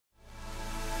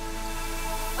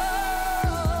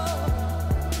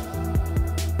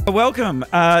Welcome.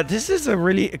 This is a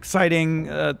really exciting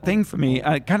thing for me.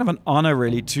 Kind of an honor,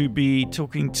 really, to be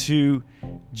talking to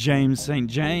James St.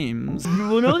 James.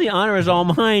 Well, no, the honor is all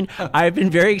mine. I've been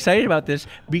very excited about this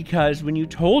because when you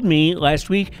told me last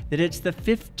week that it's the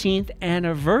 15th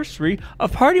anniversary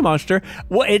of Party Monster,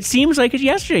 well, it seems like it's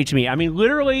yesterday to me. I mean,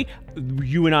 literally,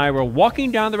 you and I were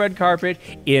walking down the red carpet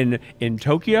in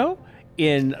Tokyo,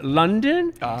 in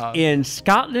London, in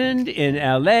Scotland, in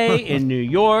LA, in New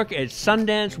York, at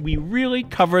Sundance. We really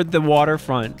covered the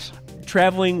waterfront.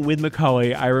 Traveling with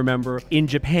Macaulay, I remember in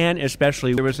Japan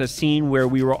especially, there was a scene where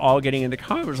we were all getting in the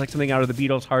car. It was like something out of the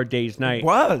Beatles' Hard Day's Night. It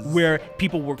was. Where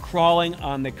people were crawling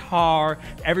on the car.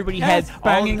 Everybody had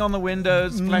banging on the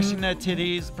windows, flashing their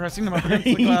titties, pressing them up against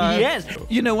the glass. Yes.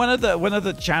 You know, one of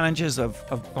the challenges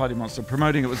of Party Monster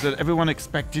promoting it was that everyone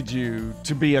expected you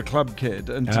to be a club kid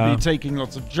and to be taking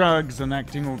lots of drugs and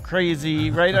acting all crazy,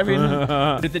 right? I mean,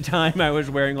 at the time I was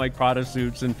wearing like Prada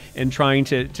suits and trying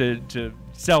to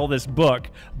sell this book,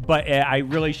 but I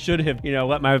really should have,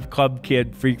 let my club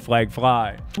kid freak flag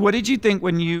fly. What did you think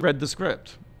when you read the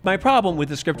script? My problem with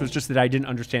the script was just that I didn't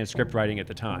understand script writing at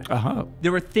the time.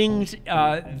 There were things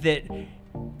that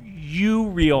you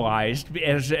realized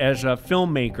as a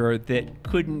filmmaker that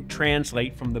couldn't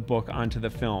translate from the book onto the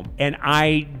film. And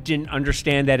I didn't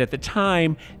understand that at the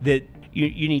time, that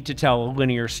you need to tell a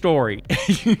linear story.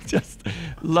 You just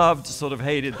loved, sort of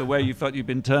hated the way you thought you'd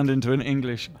been turned into an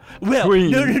English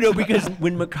queen. No, because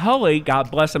when Macaulay,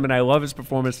 God bless him, and I love his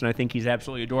performance, and I think he's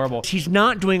absolutely adorable, he's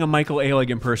not doing a Michael Ealig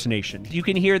impersonation. You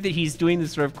can hear that he's doing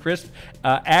this sort of crisp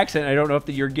accent. I don't know if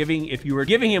you were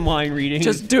giving him line reading.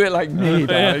 Just do it like me,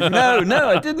 darling. No,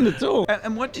 I didn't at all.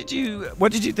 And what did you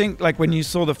think, like, when you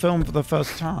saw the film for the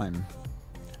first time?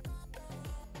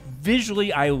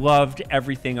 Visually, I loved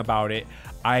everything about it.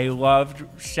 I loved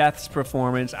Seth's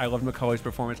performance. I loved Macaulay's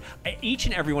performance. Each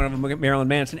and every one of them, Marilyn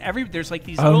Manson. There's like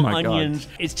these little onions.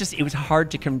 God. It was hard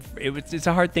to. It's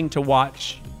a hard thing to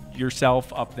watch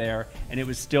yourself up there, and it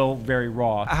was still very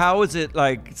raw. How was it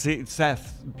like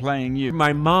Seth playing you?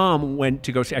 My mom went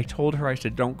to go see. I told her, I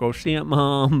said, "Don't go see it,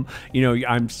 Mom.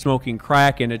 I'm smoking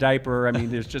crack in a diaper. I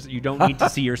mean, you don't need to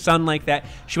see your son like that."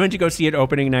 She went to go see it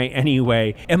opening night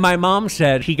anyway, and my mom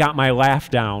said he got my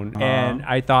laugh down. And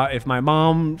I thought, if my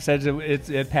mom says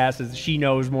it passes, she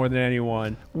knows more than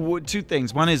anyone. Well, two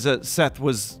things. One is that Seth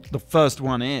was the first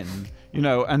one in,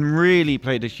 and really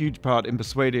played a huge part in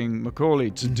persuading Macaulay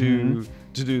to do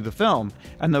the film.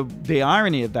 And the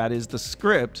irony of that is the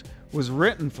script was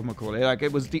written for Macaulay. Like,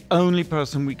 it was the only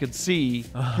person we could see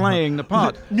playing the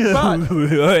part. No.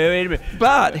 Wait a minute.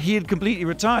 But he had completely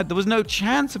retired. There was no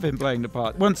chance of him playing the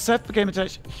part. Once Seth became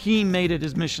attached, he made it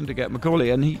his mission to get Macaulay,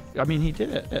 and he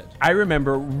did it. I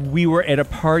remember we were at a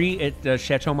party at the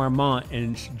Chateau Marmont,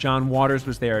 and John Waters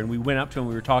was there, and we went up to him,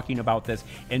 we were talking about this,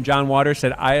 and John Waters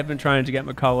said, "I have been trying to get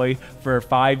Macaulay for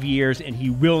 5 years, and he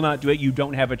will not do it. You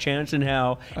don't have a chance in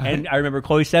hell." And I remember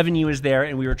Chloe Sevigny was there,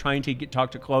 and we were trying to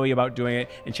talk to Chloe about doing it,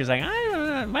 and she was like, "I don't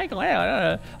know, Michael,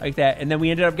 like that." And then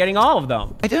we ended up getting all of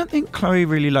them. I don't think Chloe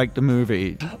really liked the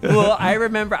movie. Well, I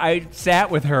remember I sat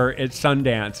with her at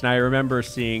Sundance, and I remember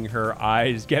seeing her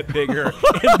eyes get bigger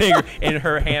and bigger, and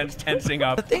her hands tensing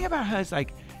up. The thing about her is,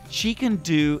 like, she can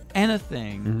do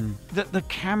anything. The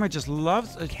camera just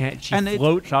loves it. She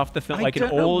floats off the film like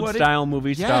an old style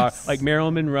movie star, like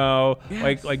Marilyn Monroe,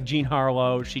 like Jean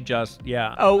Harlow. She just,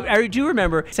 Oh, I do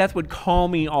remember Seth would call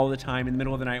me all the time in the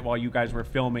middle of the night while you guys were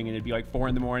filming, and it'd be like 4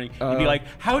 a.m. He'd be like,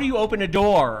 "How do you open a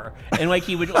door?" And like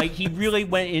he really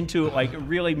went into like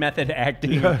really method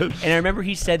acting. Yes. And I remember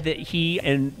he said that he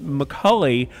and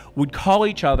Macaulay would call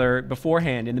each other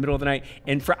beforehand in the middle of the night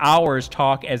and for hours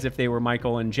talk as if they were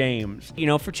Michael and James.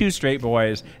 For two straight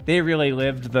boys, they really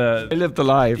lived the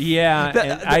life.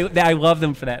 Yeah, I love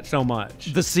them for that so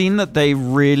much. The scene that they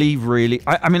really,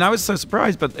 I mean, I was so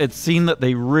surprised, but the scene that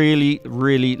they really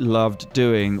loved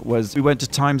doing was we went to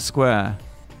Times Square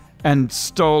and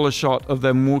stole a shot of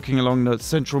them walking along the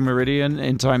Central Meridian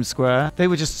in Times Square. They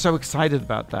were just so excited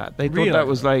about that. They thought that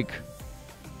was like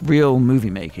real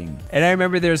movie making. And I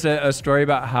remember there's a story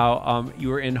about how you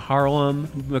were in Harlem.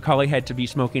 Macaulay had to be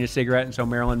smoking a cigarette, and so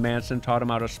Marilyn Manson taught him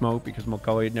how to smoke because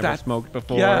Macaulay had never smoked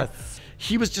before. Yes.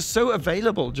 He was just so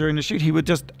available during the shoot. He would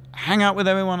just hang out with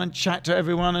everyone and chat to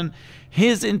everyone, and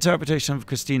his interpretation of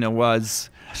Christina was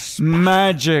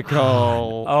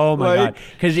magical. Oh my God.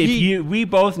 Because we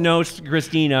both know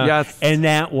Christina,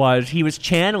 and he was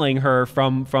channeling her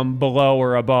from below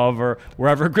or above or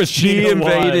wherever Christina was. She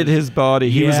invaded his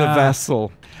body. He was a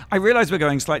vessel. I realize we're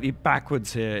going slightly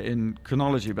backwards here in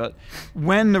chronology, but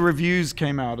when the reviews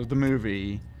came out of the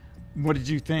movie, what did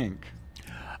you think?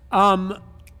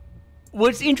 Well,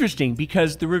 it's interesting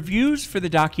because the reviews for the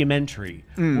documentary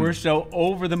were so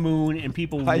over the moon and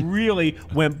people really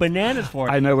went bananas for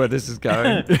it. I know where this is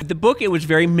going. The book, it was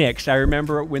very mixed. I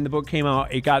remember when the book came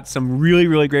out, it got some really,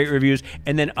 really great reviews.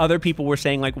 And then other people were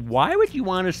saying, like, why would you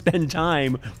want to spend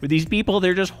time with these people?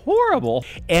 They're just horrible.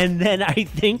 And then I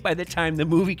think by the time the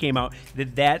movie came out,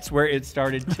 that's where it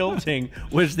started tilting,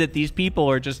 was that these people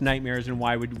are just nightmares and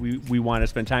why would we want to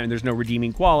spend time? And there's no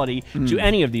redeeming quality to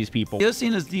any of these people. You're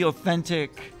seen as the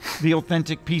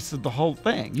authentic piece of the whole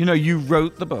thing. You know, you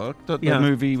wrote the book that the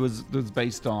movie was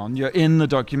based on. You're in the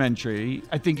documentary.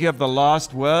 I think you have the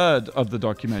last word of the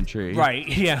documentary. Right,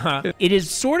 yeah. It is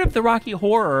sort of the Rocky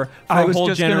Horror for a whole generation. I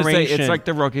was just going to say, it's like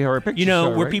the Rocky Horror Picture Show,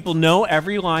 where right? people know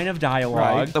every line of dialogue.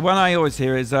 Right. The one I always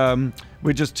hear is,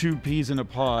 we're just two peas in a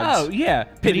pod. Oh, yeah.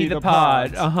 Pity the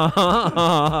pod.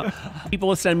 People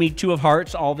will send me 2 of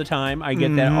hearts all the time. I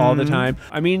get that all the time.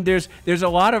 I mean, there's a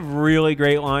lot of really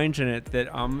great lines in it that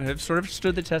have sort of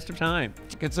stood the test of time.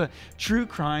 It's a true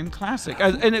crime classic.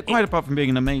 And quite apart from being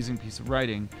an amazing piece of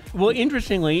writing. Well,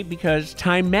 interestingly, because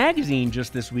Time Magazine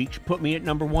just this week put me at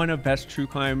 #1 of best true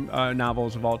crime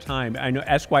novels of all time. I know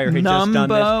Esquire had just done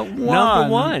this. Number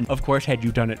one. Of course, had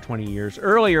you done it 20 years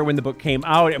earlier when the book came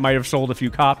out, it might have sold a few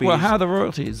copies. Well, how are the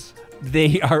royalties?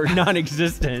 They are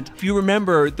non-existent. If you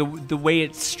remember the way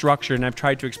it's structured, and I've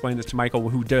tried to explain this to Michael,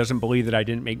 who doesn't believe that I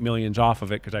didn't make millions off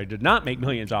of it, because I did not make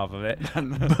millions off of it.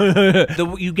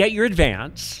 You get your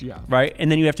advance, right? And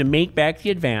then you have to make back the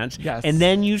advance, and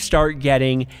then you start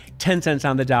getting 10 cents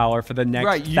on the dollar for the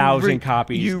next 1,000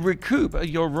 copies. You recoup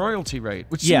your royalty rate,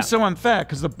 which seems so unfair,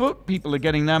 because the book people are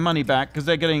getting their money back because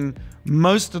they're getting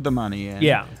most of the money in.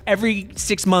 Yeah. Every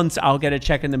 6 months, I'll get a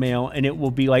check in the mail, and it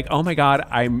will be like, oh my God,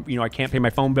 I can't pay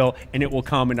my phone bill, and it will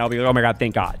come, and I'll be like, oh my God,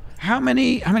 thank God. How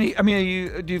many? I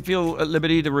mean, do you feel at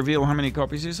liberty to reveal how many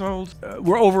copies you sold?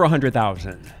 We're over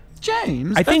 100,000.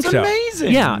 James, I think that's so.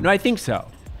 Amazing. Yeah, no, I think so.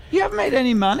 You haven't made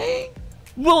any money?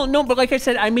 Well, no, but like I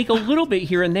said, I make a little bit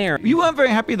here and there. You weren't very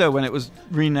happy, though, when it was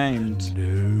renamed.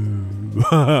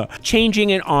 No.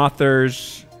 Changing an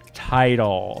author's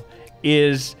title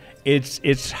is...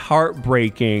 It's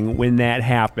heartbreaking when that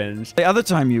happens. The other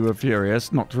time you were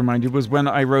furious, not to remind you, was when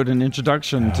I wrote an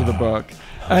introduction to the book.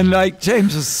 And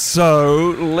James was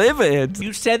so livid.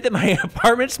 You said that my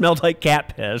apartment smelled like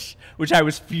cat piss, which I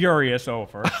was furious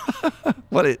over.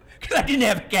 What? Because I didn't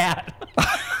have a cat.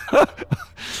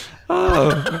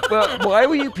 Oh, well, why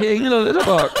were you peeing in a litter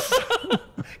box?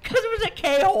 Because it was a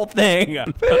K-hole thing.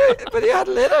 But he had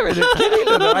litter in it, kitty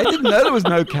litter. I didn't know there was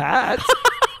no cat.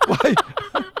 Why?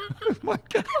 Oh my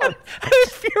God. I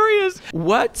was furious.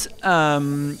 What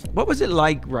was it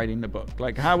like writing the book?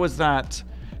 Like, how was that?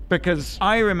 Because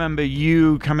I remember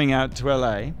you coming out to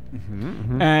LA,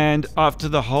 and after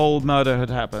the whole murder had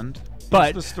happened,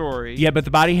 but the story. Yeah, but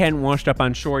the body hadn't washed up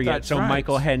on shore yet, That's so right.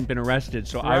 Michael hadn't been arrested.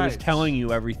 So I was telling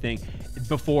you everything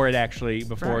before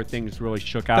things really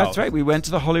shook out. That's right. We went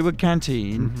to the Hollywood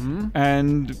Canteen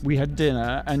and we had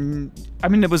dinner, and I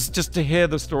mean, it was just to hear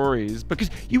the stories, because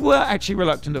you were actually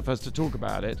reluctant at first to talk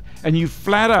about it, and you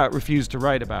flat out refused to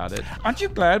write about it. Aren't you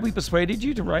glad we persuaded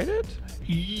you to write it?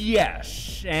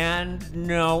 Yes and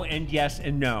no, and yes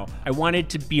and no. I wanted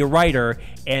to be a writer,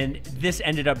 and this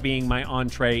ended up being my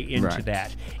entree into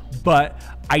that. But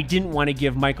I didn't want to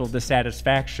give Michael the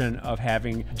satisfaction of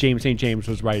having James St. James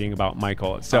was writing about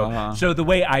Michael. So so the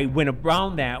way I went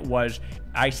around that was,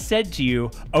 I said to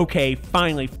you, okay,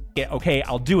 finally, okay,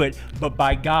 I'll do it, but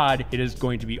by God, it is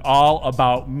going to be all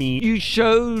about me. You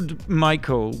showed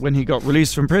Michael, when he got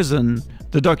released from prison,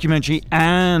 the documentary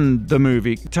and the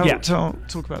movie. Talk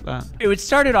about that. It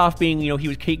started off being,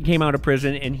 he came out of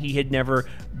prison, and he had never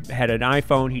had an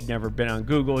iPhone. He'd never been on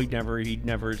Google. He'd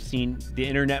never seen the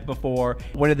internet before.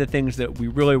 One of the things that we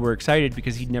really were excited,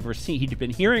 because he'd been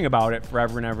hearing about it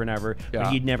forever and ever and ever, but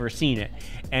he'd never seen it.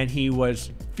 And he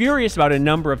was furious about a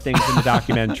number of things in the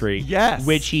documentary. Yes.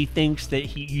 Which he thinks that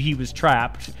he was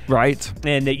trapped. Right.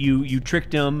 And that you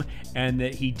tricked him, and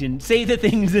that he didn't say the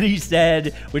things that he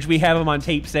said, which we have him on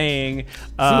tape saying. It's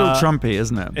a little Trumpy,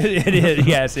 isn't it? It is,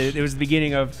 yes. It was the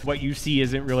beginning of what you see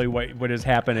isn't really what is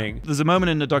happening. There's a moment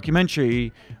in the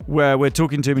documentary where we're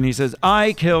talking to him, and he says,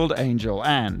 I killed Angel,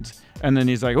 and then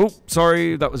he's like, oh,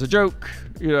 sorry, that was a joke.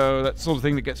 That sort of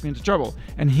thing that gets me into trouble.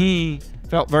 And he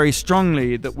felt very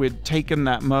strongly that we'd taken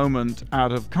that moment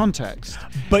out of context.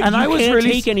 But you can't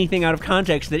take anything out of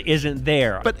context that isn't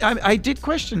there. But I did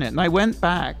question it, and I went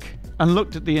back and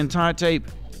looked at the entire tape.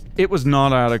 It was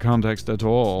not out of context at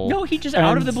all. No, he just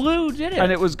out of the blue did it.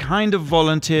 And it was kind of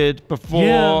volunteered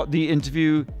before the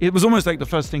interview. It was almost like the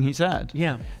first thing he said.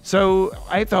 Yeah. So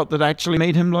I felt that actually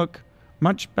made him look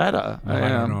much better. I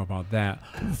don't know about that.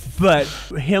 But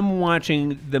him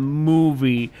watching the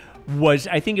movie was,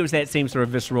 I think it was that same sort of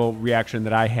visceral reaction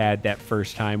that I had that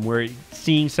first time, where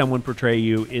seeing someone portray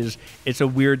you it's a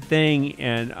weird thing,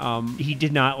 and he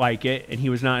did not like it, and he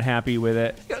was not happy with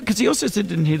it. Because he also said,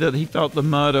 didn't he, that he felt the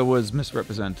murder was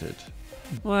misrepresented.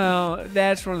 Well,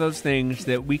 that's one of those things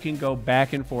that we can go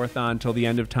back and forth on till the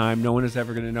end of time. No one is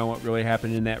ever going to know what really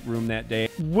happened in that room that day.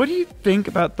 What do you think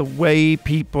about the way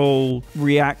people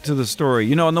react to the story?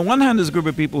 You know, on the one hand, there's a group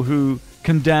of people who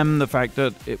condemn the fact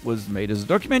that it was made as a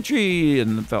documentary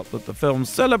and felt that the film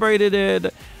celebrated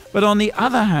it. But on the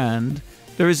other hand,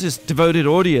 there is this devoted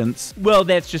audience. Well,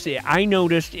 that's just it. I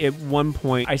noticed at one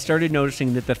point, I started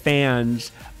noticing that the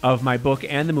fans of my book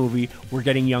and the movie were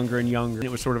getting younger and younger.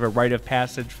 It was sort of a rite of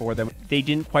passage for them. They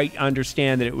didn't quite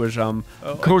understand that it was a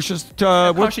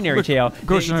cautionary tale.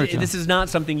 Cautionary tale. This is not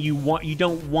something you want. You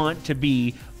don't want to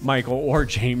be Michael or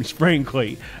James,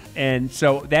 frankly. And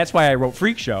so that's why I wrote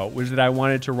Freak Show, was that I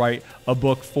wanted to write a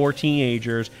book for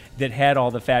teenagers that had all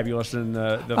the fabulous and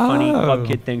the funny club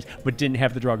kid things, but didn't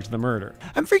have the drugs or the murder.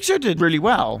 And Freak Show did really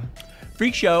well.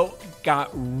 Freak Show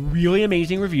got really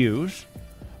amazing reviews,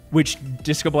 which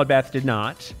Disco Bloodbath did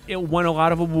not. It won a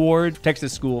lot of awards,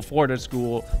 Texas School, Florida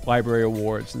School, Library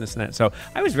Awards, and this and that. So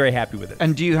I was very happy with it.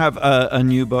 And do you have a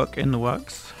new book in the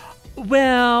works?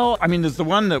 Well, I mean, there's the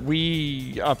one that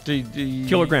we, after the...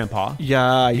 Killer Grandpa.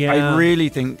 Yeah, I really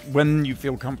think When You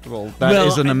Feel Comfortable, that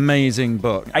is an amazing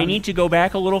book. I need to go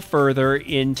back a little further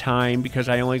in time because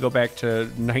I only go back to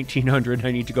 1900.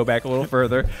 I need to go back a little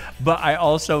further. But I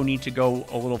also need to go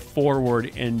a little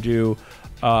forward and do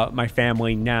my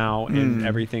family now and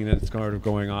everything that's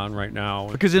going on right now.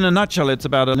 Because in a nutshell, it's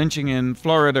about a lynching in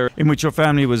Florida in which your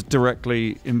family was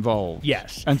directly involved.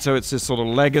 Yes. And so it's this sort of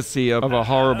legacy of a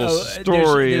horrible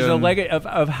story. There's a legacy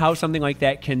of how something like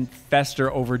that can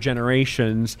fester over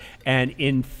generations and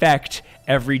infect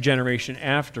every generation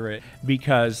after it,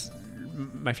 because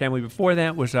my family before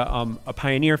that was a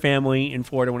pioneer family in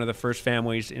Florida, one of the first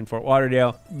families in Fort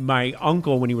Lauderdale. My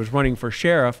uncle, when he was running for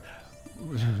sheriff,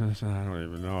 I don't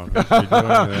even know if I should be doing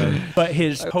that. But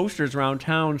his posters around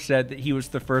town said that he was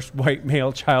the first white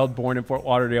male child born in Fort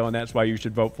Lauderdale, and that's why you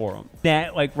should vote for him.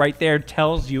 That, like, right there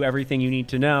tells you everything you need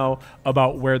to know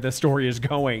about where the story is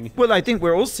going. Well, I think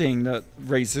we're all seeing that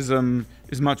racism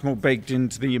is much more baked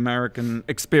into the American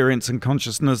experience and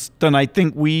consciousness than I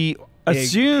think we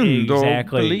assumed or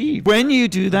believed. When you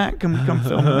do that, can we come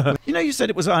film? You know, you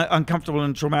said it was uncomfortable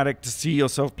and traumatic to see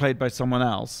yourself played by someone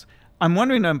else. I'm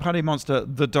wondering on Party Monster,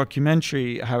 the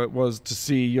documentary, how it was to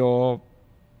see your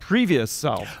previous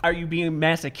self. Are you being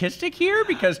masochistic here?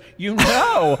 Because you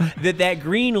know that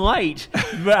green light,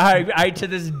 I to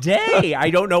this day, I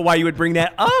don't know why you would bring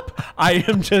that up.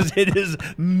 It is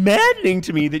maddening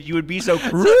to me that you would be so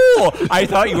cruel. I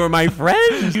thought you were my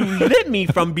friend. You lit me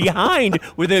from behind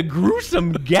with a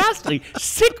gruesome, ghastly,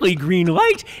 sickly green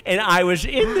light, and I was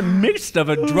in the midst of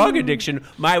a drug addiction.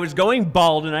 I was going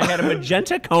bald, and I had a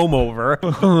magenta comb over.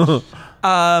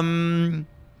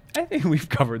 I think we've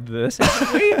covered this,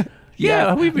 haven't we?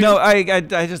 Yeah. No, I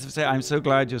just have to say, I'm so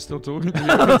glad you're still talking to me.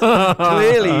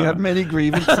 Clearly, you have many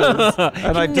grievances,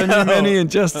 and I've done you many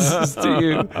injustices to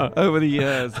you over the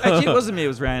years. Actually, it wasn't me, it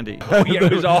was Randy. Oh, yeah,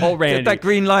 it was all Randy. That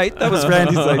green light, that was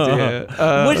Randy's idea.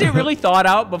 Was it really thought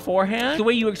out beforehand? The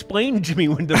way you explained to me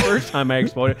when the first time I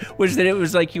explained it was that it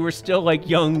was like you were still like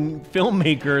young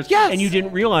filmmakers, yes, and you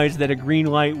didn't realize that a green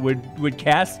light would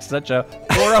cast such a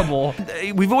horrible...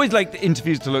 We've always liked the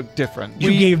interviews to look different.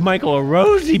 You gave Michael a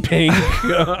rosy pink.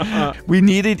 We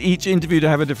needed each interview to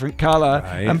have a different color,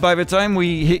 right. And by the time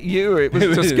we hit you, it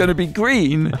was just going to be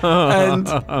green. And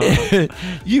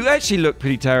you actually look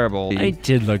pretty terrible. I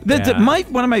did look bad.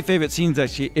 One of my favorite scenes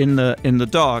actually in the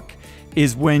doc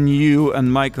is when you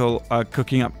and Michael are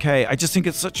cooking up Kay. I just think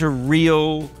it's such a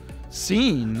real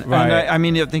scene. Right. And I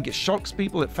mean, I think it shocks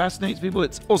people, it fascinates people.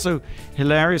 It's also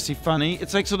hilariously funny.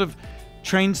 It's like sort of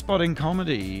train-spotting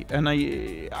comedy. And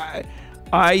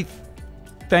I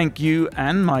thank you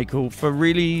and Michael for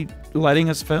really letting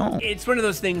us film. It's one of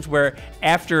those things where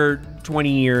after 20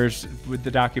 years with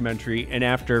the documentary and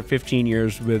after 15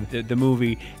 years with the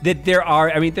movie, that there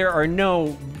are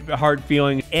no hard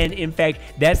feelings. And in fact,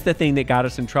 that's the thing that got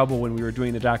us in trouble when we were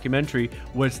doing the documentary,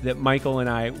 was that Michael and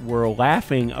I were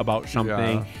laughing about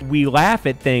something. Yeah. We laugh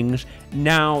at things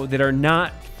now that are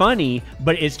not funny,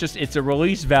 but it's a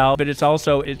release valve, but it's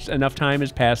enough time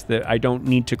has passed that I don't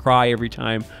need to cry every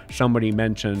time somebody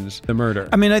mentions the murder.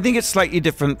 I mean, I think it's slightly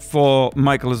different for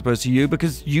Michael as opposed to you,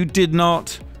 because you did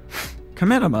not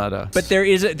commit a murder. But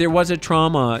there was a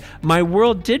trauma. My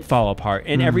world did fall apart,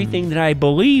 and everything that I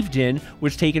believed in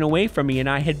was taken away from me. And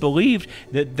I had believed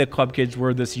that the Club Kids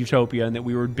were this utopia and that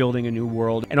we were building a new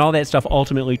world, and all that stuff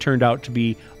ultimately turned out to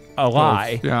be a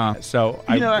lie. Yeah. So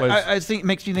I think it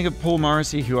makes me think of Paul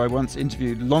Morrissey, who I once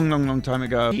interviewed long time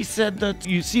ago. He said that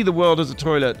you see the world as a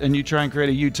toilet and you try and create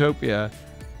a utopia.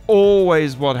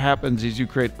 Always what happens is you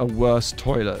create a worse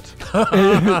toilet.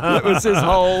 That was his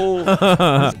whole...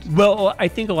 Well, I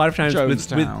think a lot of times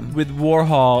with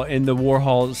Warhol and the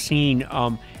Warhol scene,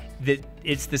 that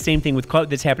it's the same thing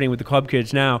that's happening with the Club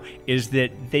Kids now, is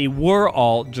that they were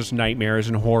all just nightmares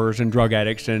and horrors and drug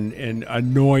addicts and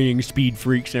annoying speed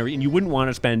freaks and everything. And you wouldn't want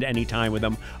to spend any time with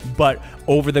them. But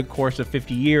over the course of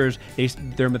 50 years,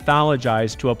 they're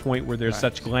mythologized to a point where there's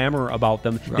such glamour about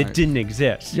them that didn't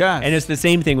exist. Yes. And it's the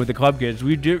same thing with the Club Kids.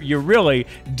 You really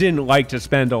didn't like to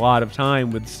spend a lot of time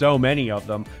with so many of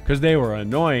them because they were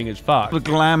annoying as fuck. The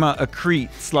glamour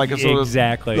accretes like a sort of...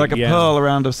 Exactly. Like a pearl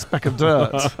around a speck of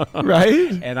dirt. Right?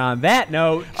 And on that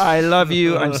note, I love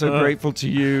you. I'm so grateful to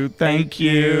you. Thank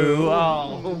you.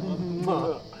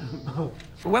 Oh.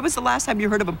 When was the last time you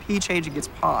heard of a pea changing its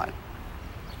pod?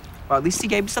 Well, at least he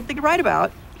gave me something to write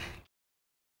about.